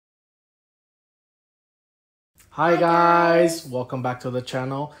Hi guys, welcome back to the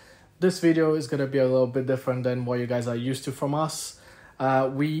channel. This video is going to be a little bit different than what you guys are used to from us.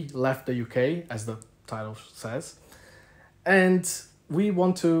 We left the UK, as the title says, and we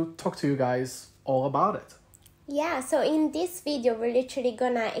want to talk to you guys all about it. Yeah, so in this video, we're literally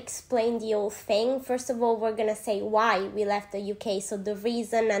gonna explain the whole thing. First of all, we're gonna say why we left the UK, so the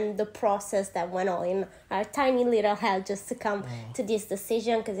reason and the process that went on in our tiny little head just to come to this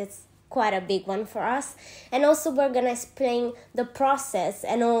decision, because it's quite a big one for us. And also we're gonna explain the process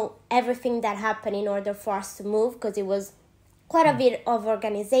and everything that happened in order for us to move, because it was quite a bit of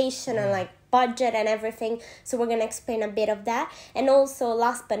organization and budget and everything. So we're gonna explain a bit of that. And also,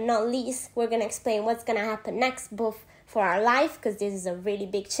 last but not least, we're gonna explain what's gonna happen next, both for our life, because this is a really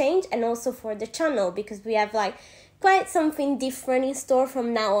big change, and also for the channel, because we have quite something different in store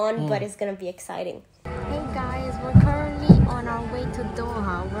from now on, but it's gonna be exciting. Hey guys, we're currently on our way to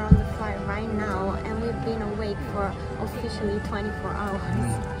Doha. We're on the flight right now, and we've been awake for officially 24 hours.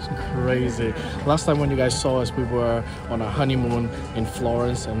 It's crazy. Last time when you guys saw us, we were on a honeymoon in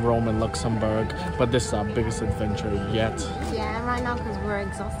Florence and Rome and Luxembourg, but this is our biggest adventure yet. Yeah, and right now, because we're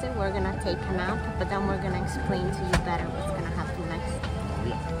exhausted, we're gonna take a nap, but then we're gonna explain to you better what's gonna happen next.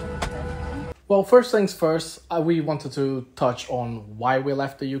 Well, first things first, we wanted to touch on why we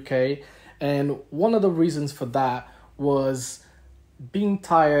left the UK. And one of the reasons for that was being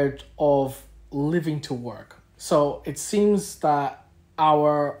tired of living to work. So it seems that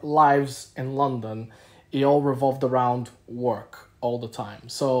our lives in London, it all revolved around work all the time.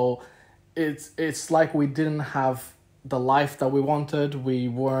 So it's like we didn't have the life that we wanted. We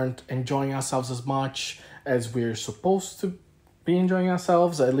weren't enjoying ourselves as much as we're supposed to be enjoying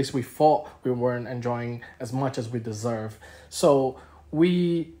ourselves. At least we thought we weren't enjoying as much as we deserve. So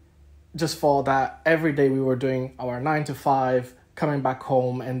we just thought that every day we were doing our 9 to 5, coming back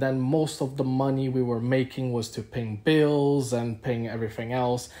home, and then most of the money we were making was to paying bills and paying everything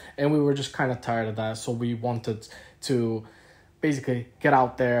else, and we were just kind of tired of that. So we wanted to basically get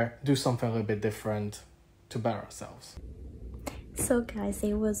out there, do something a little bit different to better ourselves. So guys,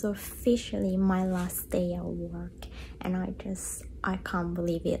 it was officially my last day at work, and I can't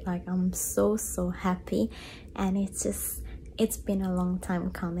believe it. I'm so happy, and it's been a long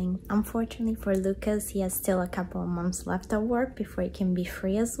time coming. Unfortunately for Lucas, he has still a couple of months left at work before he can be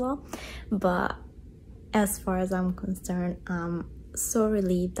free as well. But as far as I'm concerned, I'm so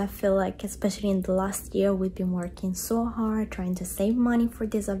relieved. I feel like, especially in the last year, we've been working so hard trying to save money for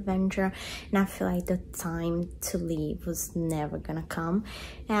this adventure, and I feel like the time to leave was never gonna come.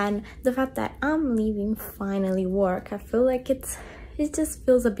 And the fact that I'm leaving finally work, I feel like it just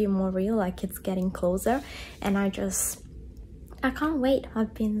feels a bit more real, like it's getting closer, and I can't wait.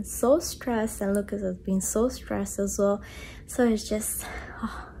 I've been so stressed, and Lucas has been so stressed as well. So it's just,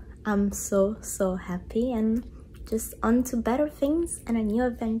 I'm so happy, and just on to better things and a new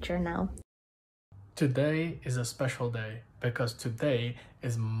adventure now. Today is a special day because today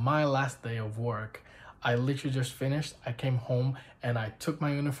is my last day of work. I literally just finished. I came home and I took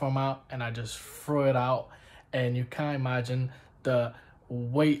my uniform out and I just threw it out. And you can't imagine the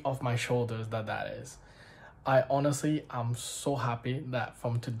weight off my shoulders that is. I'm so happy that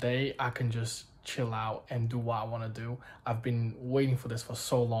from today I can just chill out and do what I want to do. I've been waiting for this for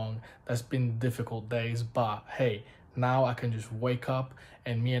so long. That's been difficult days, but hey, now I can just wake up,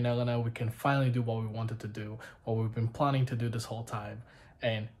 and me and Elena, we can finally do what we wanted to do, what we've been planning to do this whole time.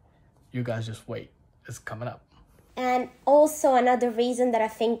 And you guys just wait, it's coming up. And also another reason that I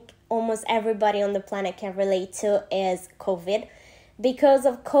think almost everybody on the planet can relate to is COVID. Because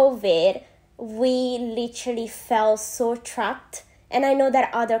of COVID, we literally felt so trapped. And I know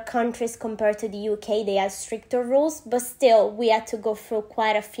that other countries compared to the UK, they have stricter rules, but still we had to go through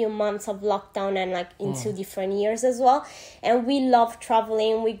quite a few months of lockdown and in 2 different years as well. And we love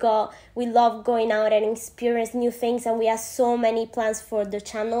traveling, we love going out and experience new things, and we have so many plans for the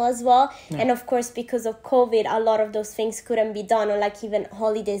channel as well. And of course, because of COVID, a lot of those things couldn't be done, or even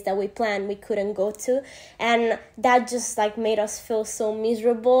holidays that we planned, we couldn't go to. And that just made us feel so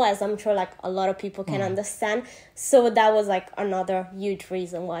miserable, as I'm sure a lot of people can understand. So that was another huge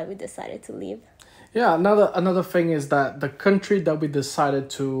reason why we decided to leave. Yeah, another thing is that the country that we decided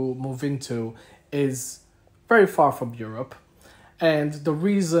to move into is very far from Europe. And the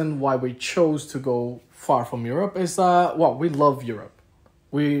reason why we chose to go far from Europe is we love Europe.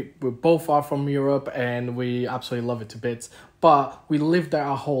 We both are from Europe and we absolutely love it to bits, but we lived there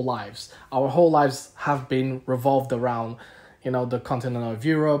our whole lives. Our whole lives have been revolved around, the continent of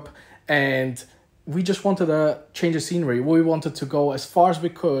Europe, and we just wanted to change the scenery. We wanted to go as far as we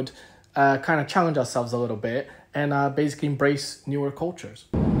could, kind of challenge ourselves a little bit, and basically embrace newer cultures.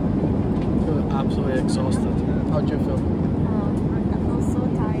 Feel absolutely exhausted. How do you feel? I feel so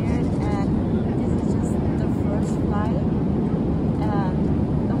tired, and this is just the first flight, and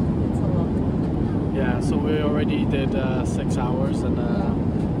it's a lot. Yeah, so we already did 6 hours, and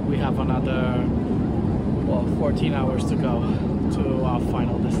we have another 14 hours to go to our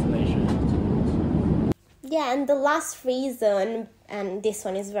final destination. Yeah, and the last reason, and this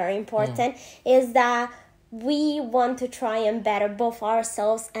one is very important, is that we want to try and better both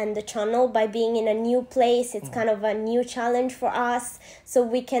ourselves and the channel by being in a new place. It's kind of a new challenge for us, so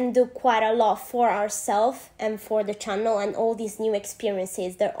we can do quite a lot for ourselves and for the channel, and all these new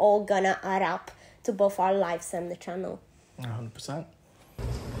experiences, they're all gonna add up to both our lives and the channel. 100%.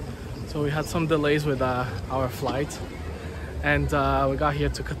 So we had some delays with our flight, and we got here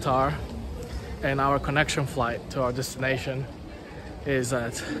to Qatar, and our connection flight to our destination is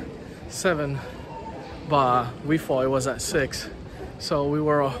at 7, but we thought it was at 6, so we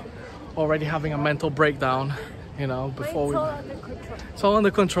were already having a mental breakdown, you know, before we... It's all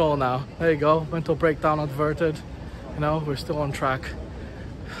under control now. There you go, mental breakdown averted. You know, we're still on track.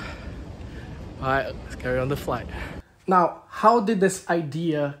 All right, let's carry on the flight. Now, how did this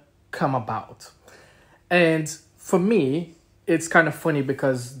idea come about? And for me, it's kind of funny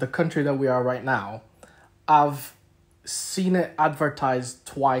because the country that we are right now, I've seen it advertised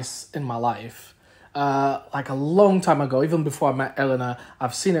twice in my life. Like a long time ago, even before I met Elena,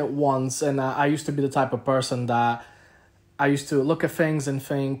 I've seen it once, and I used to be the type of person that I used to look at things and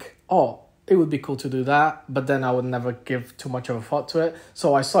think, oh, it would be cool to do that, but then I would never give too much of a thought to it.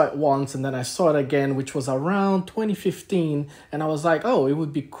 So I saw it once, and then I saw it again, which was around 2015, and I was like, oh, it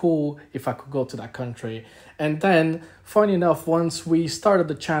would be cool if I could go to that country. And then, funny enough, once we started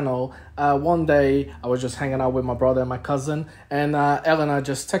the channel, one day I was just hanging out with my brother and my cousin, and Elena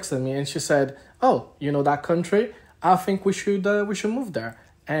just texted me, and she said, oh, you know that country? I think we should move there.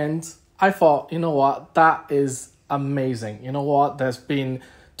 And I thought, you know what, that is amazing. You know what, there's been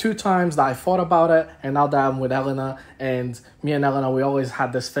 2 times that I thought about it, and now that I'm with Elena, and me and Elena, we always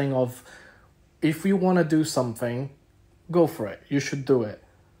had this thing of, if you want to do something, go for it. You should do it.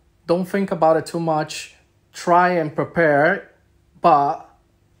 Don't think about it too much. Try and prepare, but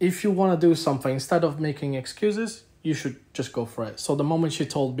if you want to do something, instead of making excuses, you should just go for it. So the moment she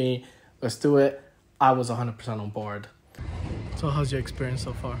told me, let's do it, I was 100% on board. So how's your experience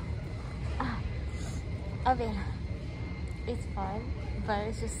so far? I mean, it's fine, but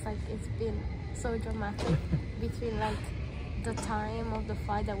it's just like it's been so dramatic between like the time of the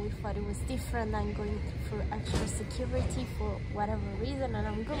flight that we thought it was different than going through extra security for whatever reason, and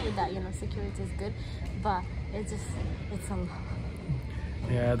I'm good with that, you know, security is good, but it's a lot.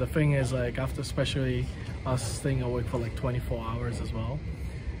 Yeah, the thing is, like, after especially us staying awake for like 24 hours as well,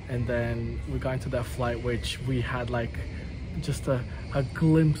 and then we got into that flight which we had like just a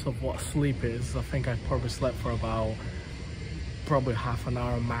glimpse of what sleep is. I think I probably slept for about half an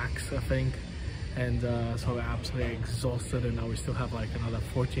hour max, I think. And so we're absolutely exhausted, and now we still have like another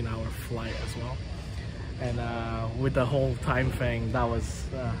 14-hour flight as well. And with the whole time thing, that was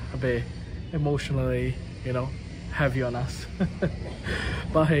a bit emotionally, you know, heavy on us.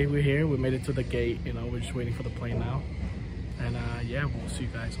 But hey, we're here, we made it to the gate, you know, we're just waiting for the plane now. And yeah, we'll see you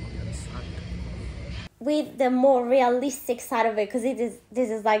guys on the other side. With the more realistic side of it, because this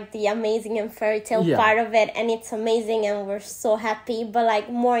is like the amazing and fairy tale part of it, and it's amazing and we're so happy, but like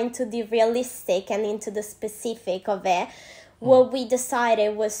more into the realistic and into the specific of it, what we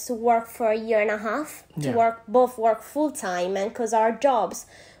decided was to work for a year and a half, to both work full-time, and because our jobs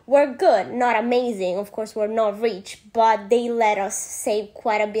were good, not amazing, of course we're not rich, but they let us save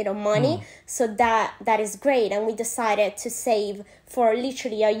quite a bit of money, so that is great. And we decided to save for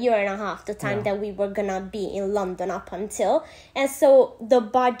literally a year and a half, the time that we were gonna be in London up until. And so the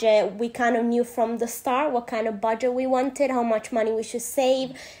budget, we kind of knew from the start what kind of budget we wanted, how much money we should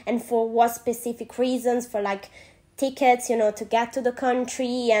save, and for what specific reasons, for like tickets, you know, to get to the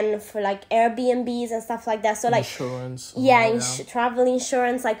country, and for like Airbnbs and stuff like that. So like insurance, travel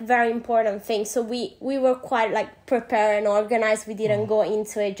insurance, like very important things. So we were quite like prepared and organized. We didn't go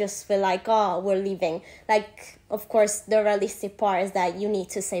into it just for like, oh, we're leaving. Like, of course, the realistic part is that you need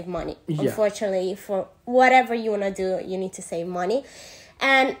to save money. Unfortunately, for whatever you want to do, you need to save money.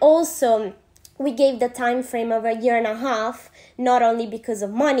 And also, we gave the time frame of a year and a half, not only because of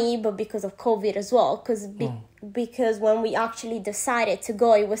money, but because of COVID as well. Because when we actually decided to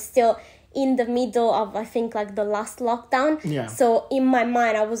go, it was still in the middle of, I think, like the last lockdown. So in my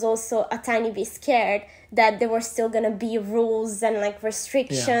mind, I was also a tiny bit scared that there were still going to be rules and like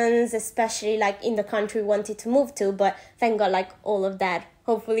restrictions, especially like in the country we wanted to move to. But thank God, like all of that,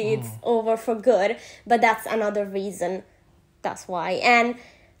 hopefully it's over for good. But that's another reason. That's why. And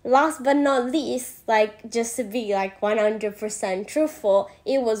last but not least, like, just to be like 100% truthful,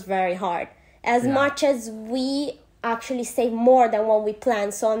 it was very hard. As much as we actually saved more than what we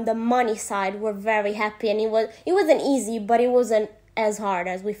planned, so on the money side, we're very happy, and it wasn't easy, but it wasn't as hard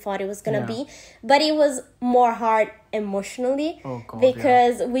as we thought it was gonna be. But it was more hard emotionally,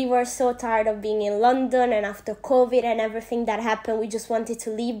 because we were so tired of being in London, and after COVID and everything that happened, we just wanted to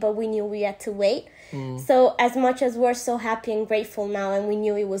leave, but we knew we had to wait. So as much as we're so happy and grateful now, and we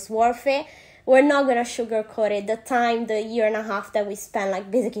knew it was worth it, we're not gonna sugarcoat it. The year and a half that we spent, like,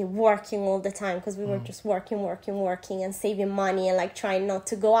 basically working all the time, because we were just working and saving money, and like trying not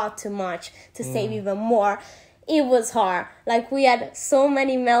to go out too much to save even more. It was hard. Like, we had so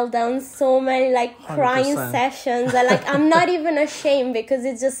many meltdowns, so many like crying 100%. sessions, and like, I'm not even ashamed, because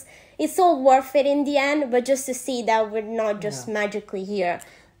it's all worth it in the end. But just to see that we're not just magically here.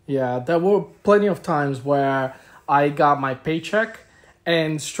 Yeah, there were plenty of times where I got my paycheck,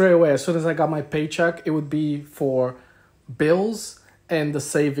 and straight away, as soon as I got my paycheck, it would be for bills and the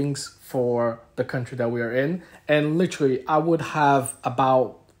savings for the country that we are in. And literally, I would have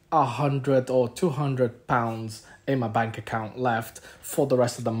about 100 or 200 pounds in my bank account left for the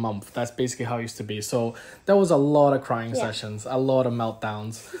rest of the month. That's basically how it used to be. So there was a lot of crying sessions, a lot of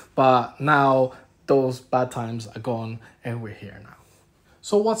meltdowns. But now those bad times are gone, and we're here now.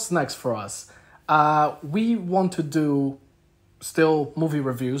 So what's next for us? We want to do still movie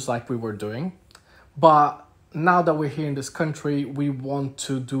reviews like we were doing, but now that we're here in this country, we want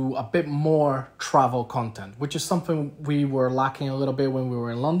to do a bit more travel content, which is something we were lacking a little bit when we were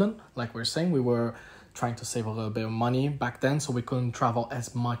in London. Like we were saying, we were trying to save a little bit of money back then, so we couldn't travel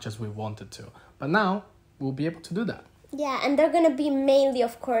as much as we wanted to. But now we'll be able to do that. Yeah, and they're going to be mainly,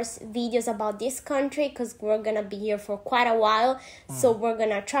 of course, videos about this country, because we're going to be here for quite a while. So we're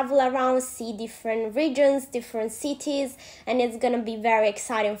going to travel around, see different regions, different cities, and it's going to be very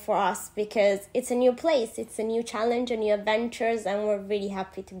exciting for us, because it's a new place, it's a new challenge, a new adventures, and we're really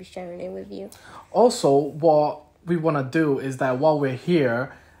happy to be sharing it with you. Also, what we want to do is that while we're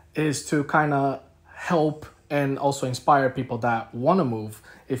here is to kind of help and also inspire people that want to move.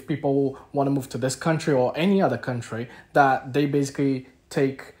 If people want to move to this country or any other country, that they basically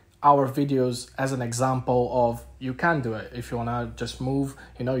take our videos as an example of, you can do it. If you want to just move,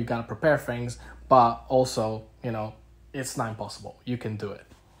 you got to prepare things, but also, it's not impossible. You can do it.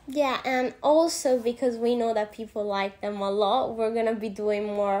 Yeah, and also because we know that people like them a lot, we're going to be doing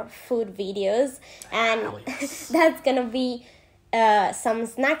more food videos, and that's going to be some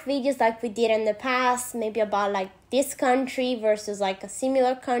snack videos like we did in the past, maybe about like this country versus like a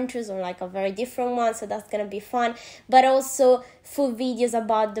similar countries, or like a very different one, so that's gonna be fun. But also food videos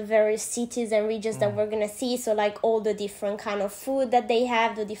about the various cities and regions that we're gonna see, so like all the different kind of food that they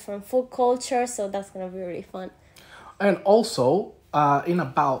have, the different food culture, so that's gonna be really fun. And also in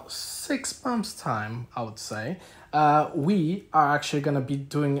about 6 months time, I would say, we are actually going to be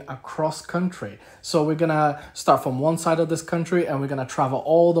doing a cross country. So we're going to start from one side of this country, and we're going to travel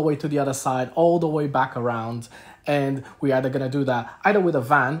all the way to the other side, all the way back around. And we're either going to do that either with a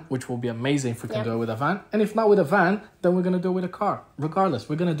van, which will be amazing if we can do it with a van. And if not with a van, then we're going to do it with a car. Regardless,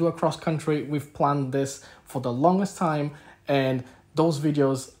 we're going to do a cross country. We've planned this for the longest time. And those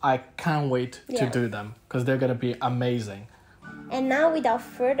videos, I can't wait to do them, because they're going to be amazing. And now, without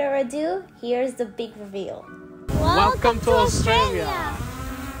further ado, here's the big reveal. Welcome to Australia!